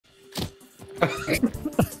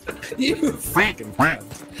You fucking cunt.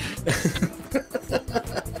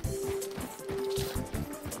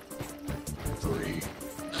 3,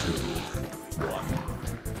 2, 1.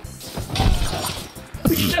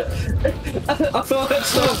 I thought I'd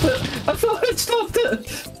stopped it. I thought I'd stopped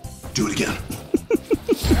it. Do it again.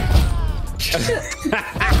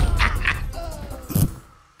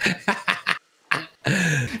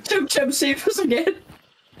 Chim-Chim, save us again.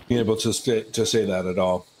 Being able to say that at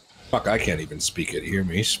all. Fuck, I can't even speak it. Hear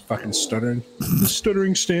me? He's fucking stuttering.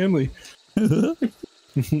 Stuttering Stanley. Stan!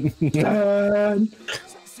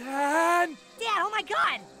 Stan! Dad, oh my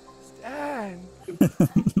god! Stan!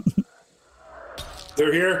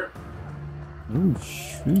 They're here. Oh,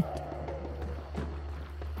 shoot.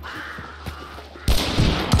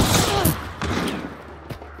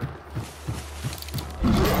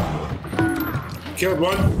 Killed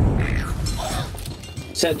one.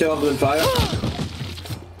 Set two up on fire.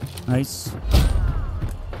 Nice.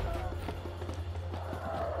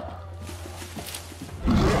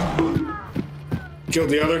 Killed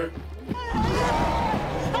the other.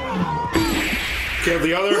 Killed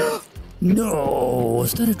the other. No,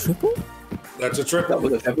 was that a triple? That's a triple. That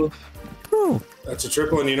was a triple. Oh, That's a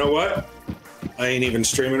triple, and you know what? I ain't even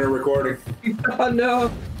streaming or recording. Oh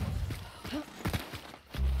no.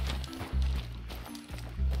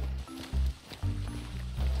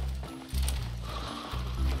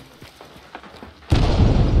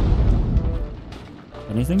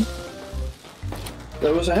 anything?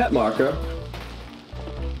 There was a hit marker.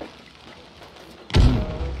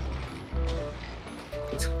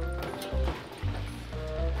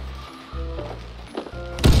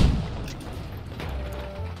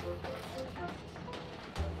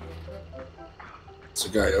 It's a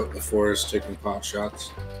guy out in the forest taking pot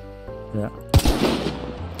shots. Yeah.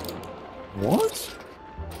 What?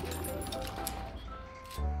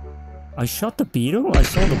 I shot the beetle, I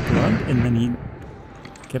saw the blood, and then he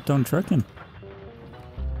kept on trucking.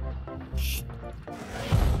 Shit.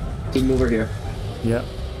 Team over here. Yeah.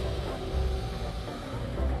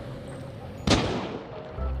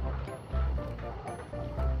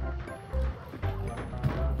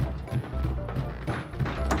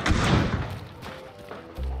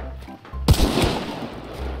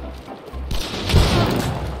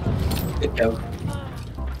 Good kill.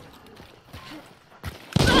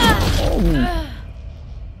 Oh.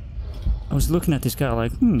 I was looking at this guy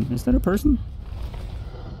like, is that a person?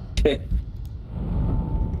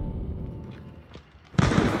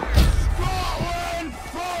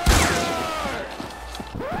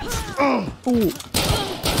 Oh.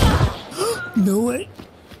 No way.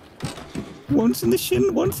 One's in the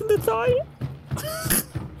shin, one's in the thigh.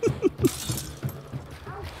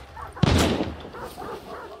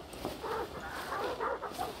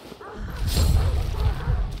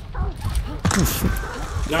 Oh shit.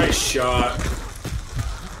 Nice shot.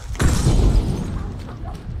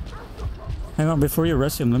 Hang on, before you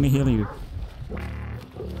arrest him, let me heal you.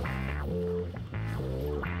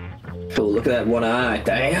 Oh, look at that one eye.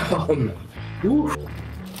 Damn. Woo.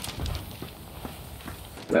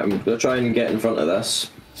 I'm gonna try and get in front of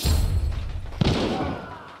this.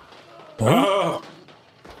 Oh,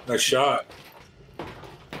 nice shot.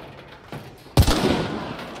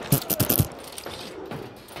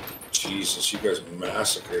 Jesus, you guys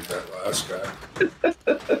massacred that last guy.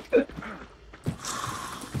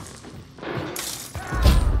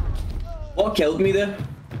 What killed me there?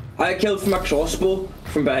 I got killed from a crossbow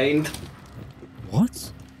from behind.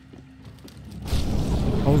 What?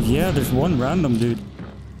 Oh yeah, there's one random dude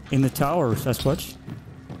in the tower, Sasquatch.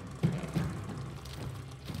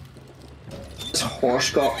 It's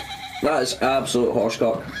horsecock. That is absolute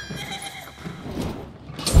horsecock.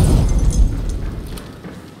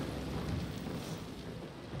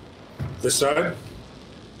 This side?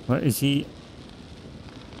 What is he?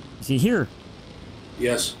 Is he here?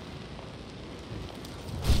 Yes.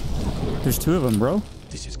 There's two of them, bro.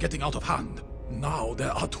 This is getting out of hand. Now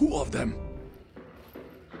there are 2 of them.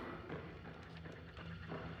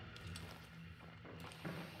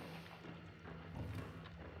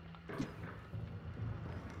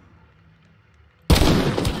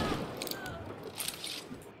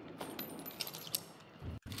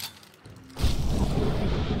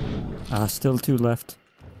 Still 2 left.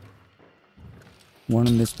 One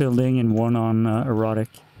in this building and one on erotic.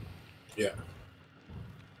 Yeah.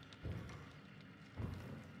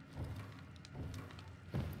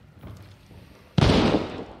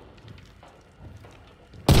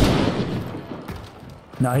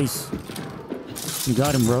 Nice. You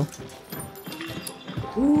got him, bro.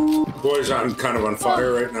 Boys, I'm kind of on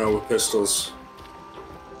fire right now with pistols.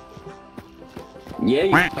 Yeah,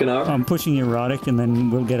 you fucking are. I'm pushing erotic, and then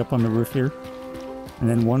we'll get up on the roof here. And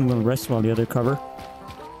then one will rest while the other cover.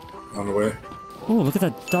 On the way. Oh, look at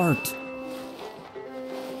that dart.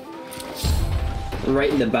 Right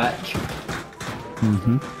in the back.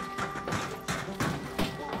 Mm-hmm.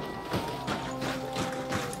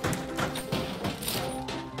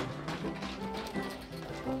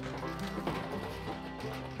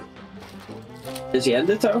 Is he in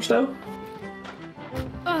the tower still?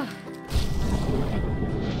 I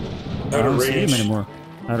Out of don't see him range. anymore.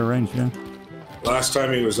 Out of range, yeah. Last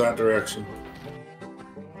time he was that direction.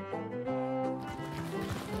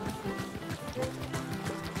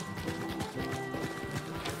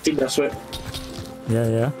 Team this way. Yeah,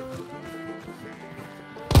 yeah.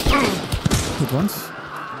 Hit once.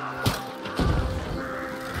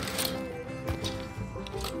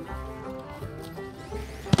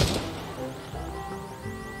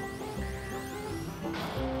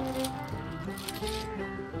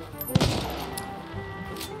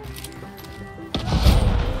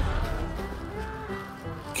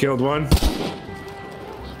 Killed one.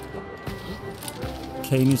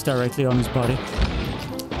 Kane is directly on his body.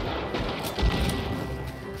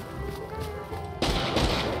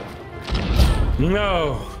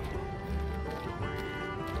 No.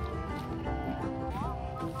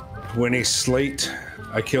 Winnie Slate.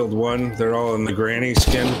 I killed one. They're all in the granny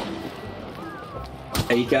skin.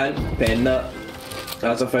 Yeah, you can pen that,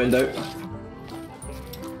 as I found out.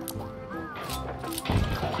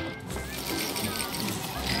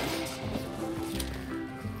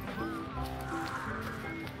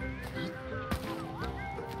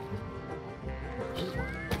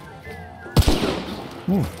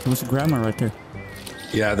 Oh, there was a grandma right there.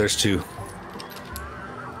 Yeah, there's two.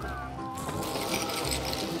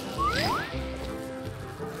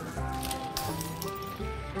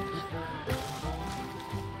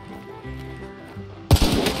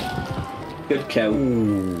 Good kill.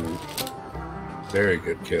 Ooh. Very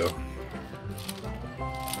good kill.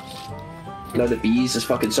 Now the bees is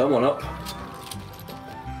fucking someone up.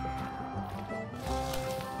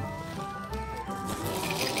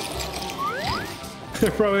 They're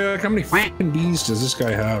probably like, how many fucking bees does this guy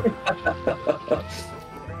have?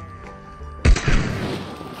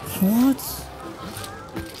 What?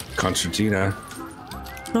 Concertina.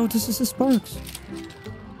 Bro, this is the sparks.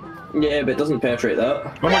 Yeah, but it doesn't penetrate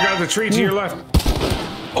that. Oh my god, the tree to your left.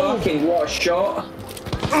 Fucking what a shot!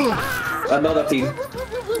 Another team.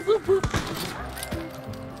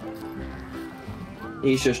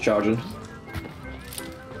 He's just charging.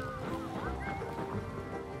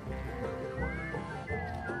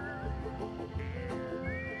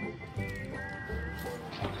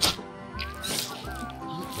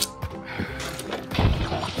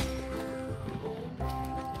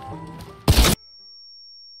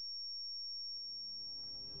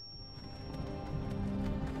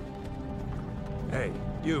 Hey,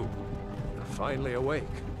 you. You're finally awake.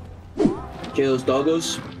 Kill those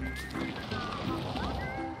doggos.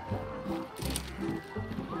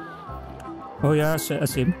 Oh yeah, I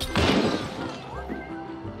see him.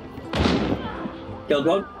 Killed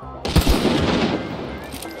one.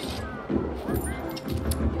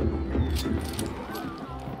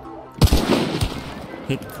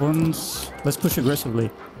 Hit once. Let's push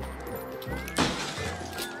aggressively.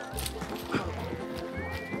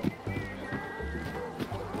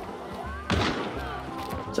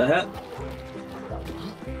 It's a hit.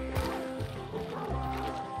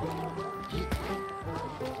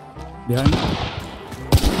 Behind.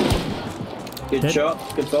 Good Dead.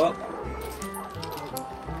 shot. Good thought.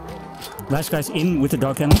 Last guy's in with the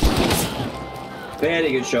dog kennel.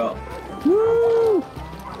 Very good shot. Woo!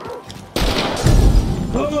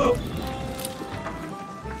 Oh!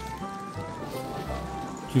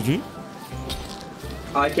 GG.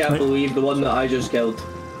 I can't Wait. believe the one that I just killed.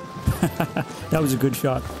 That was a good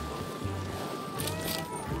shot.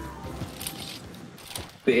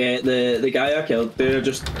 But yeah, the guy I killed, they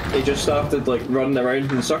just started like running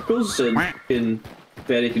around in circles and being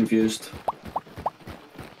very confused.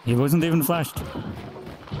 He wasn't even flashed.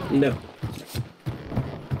 No.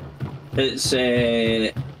 It's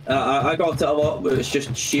I got it a lot, but it's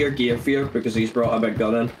just sheer gear fear because he's brought a big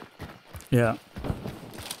gun in. Yeah.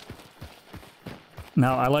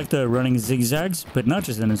 Now I like the running zigzags, but not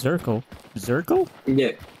just in a circle. Circle?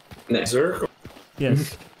 Yeah. Nah. Zirkle.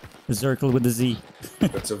 Yes. A circle with a Z.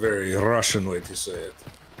 That's a very Russian way to say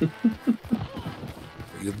it.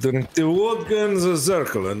 You drink the vodka in the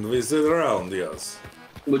circle and we sit around, yes.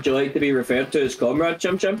 Would you like to be referred to as Comrade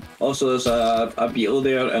Chim-Chim? Also, there's a beetle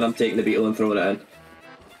there, and I'm taking the beetle and throwing it in.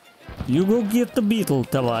 You go get the beetle,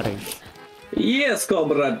 Tavares. Yes,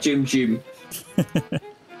 Comrade Chim-Chim.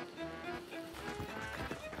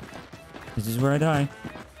 This is where I die.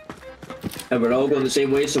 And we're all going the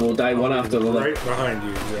same way, so we'll die one after the other. Right behind you,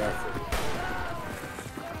 exactly.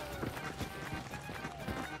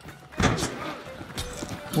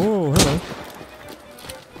 Whoa, hello.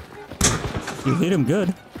 You hit him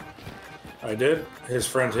good. I did. His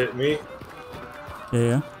friend hit me.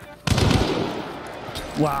 Yeah.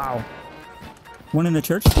 Wow. One in the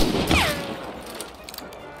church.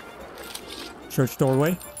 Church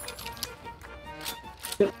doorway.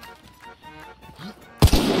 Yep.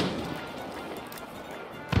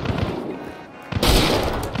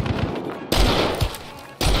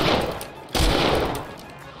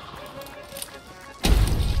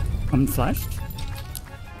 I'm flashed.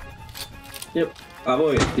 Yep. I've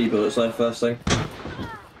only got 3 bullets left first thing.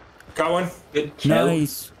 Got one. Good kill.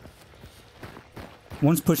 Nice.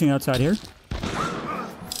 One's pushing outside here.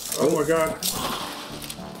 Oh my god.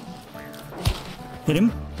 Hit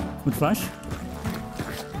him with flash.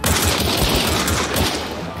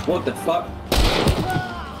 What the fuck?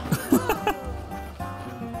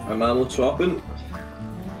 I'm ammo swapping.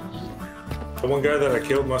 The one guy that I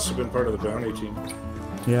killed must have been part of the bounty team.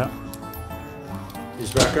 Yeah.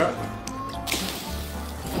 He's back up.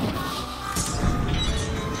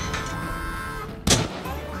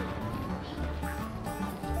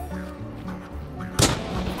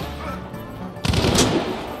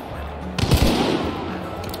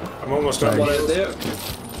 I'm almost One done. out there.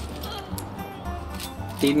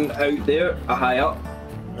 Team out there, a high up.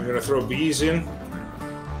 I'm gonna throw bees in.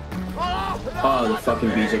 Oh, the fucking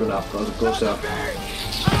bees are going after us, of course they are.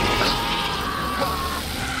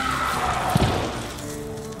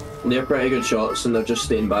 They're pretty good shots and they're just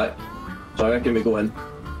staying back. So I reckon we go in.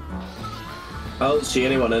 I don't see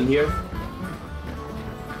anyone in here.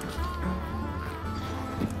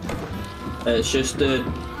 It's just the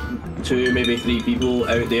 2, maybe 3 people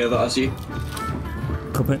out there that I see.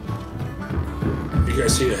 Copy. If you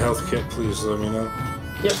guys see a health kit, please let me know.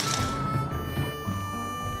 Yep.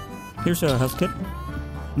 Here's a health kit.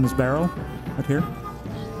 In this barrel. Right here.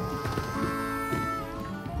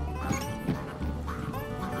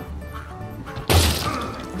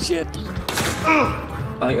 Shit.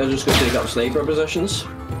 I think I'm just going to take up sniper positions.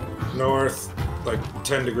 North, like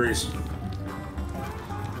 10 degrees.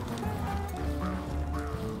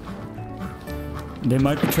 They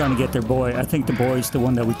might be trying to get their boy. I think the boy's the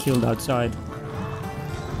one that we killed outside.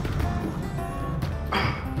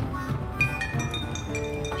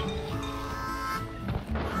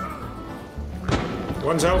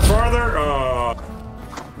 One's out farther.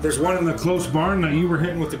 There's one in the close barn that you were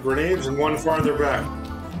hitting with the grenades, and one farther back.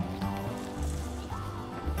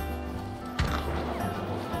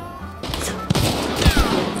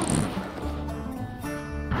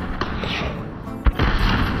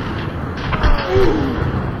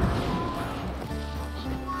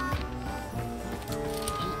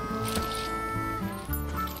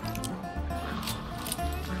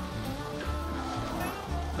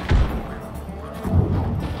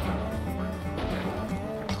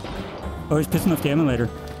 Oh, he's pissing off the emulator.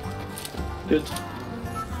 Good.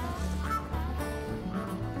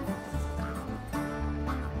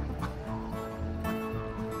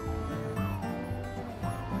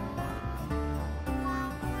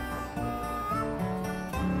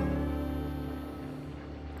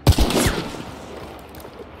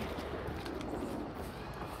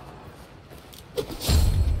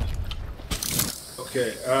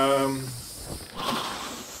 Okay,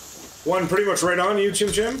 one pretty much right on you,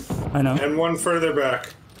 Chim-Chim, I know. and one further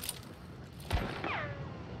back.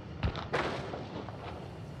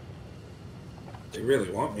 They really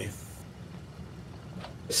want me.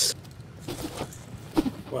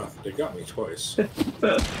 Well, they got me twice.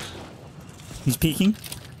 He's peeking.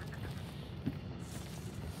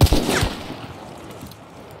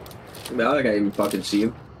 Man, I can't even fucking see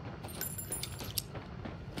him.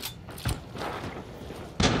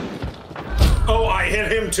 Oh, I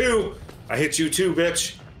hit him too! I hit you too,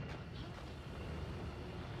 bitch.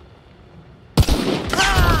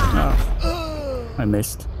 Oh. I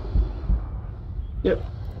missed. Yep.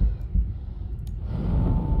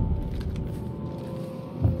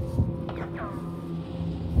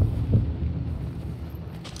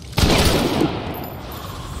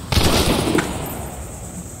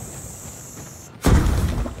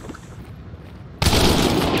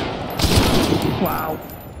 Wow.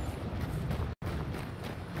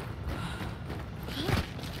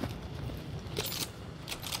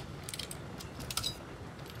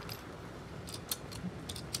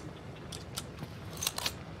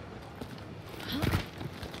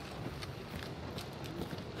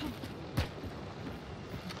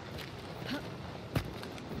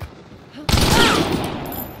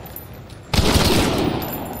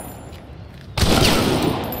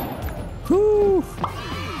 Woo!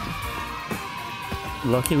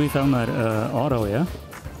 Lucky we found that auto, yeah?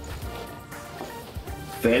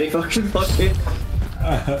 Very fucking lucky.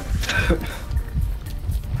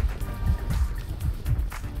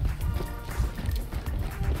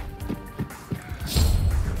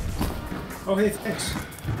 Oh, hey, thanks.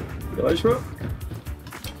 Nice, bro.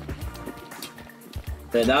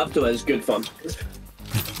 The Navto is good fun.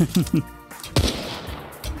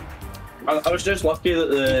 I was just lucky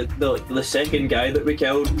that the second guy that we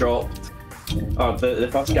killed dropped, or the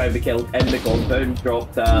first guy we killed in the compound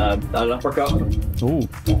dropped an uppercut. Ooh,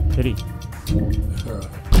 pity.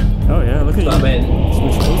 Oh yeah, look at That you. meant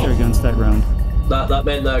Switch both your guns that round. that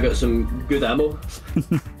meant that I got some good ammo.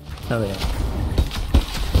 Oh yeah.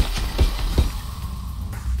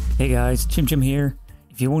 Hey guys, Chim-Chim here.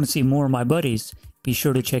 If you want to see more of my buddies, be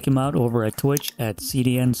sure to check him out over at Twitch at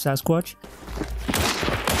CDN Sasquatch.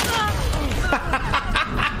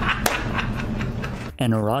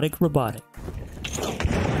 And Erotic Robotic.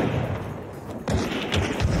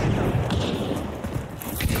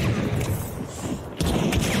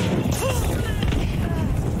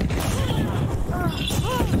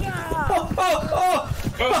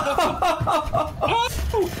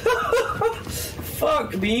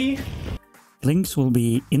 Fuck me. Links will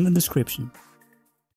be in the description.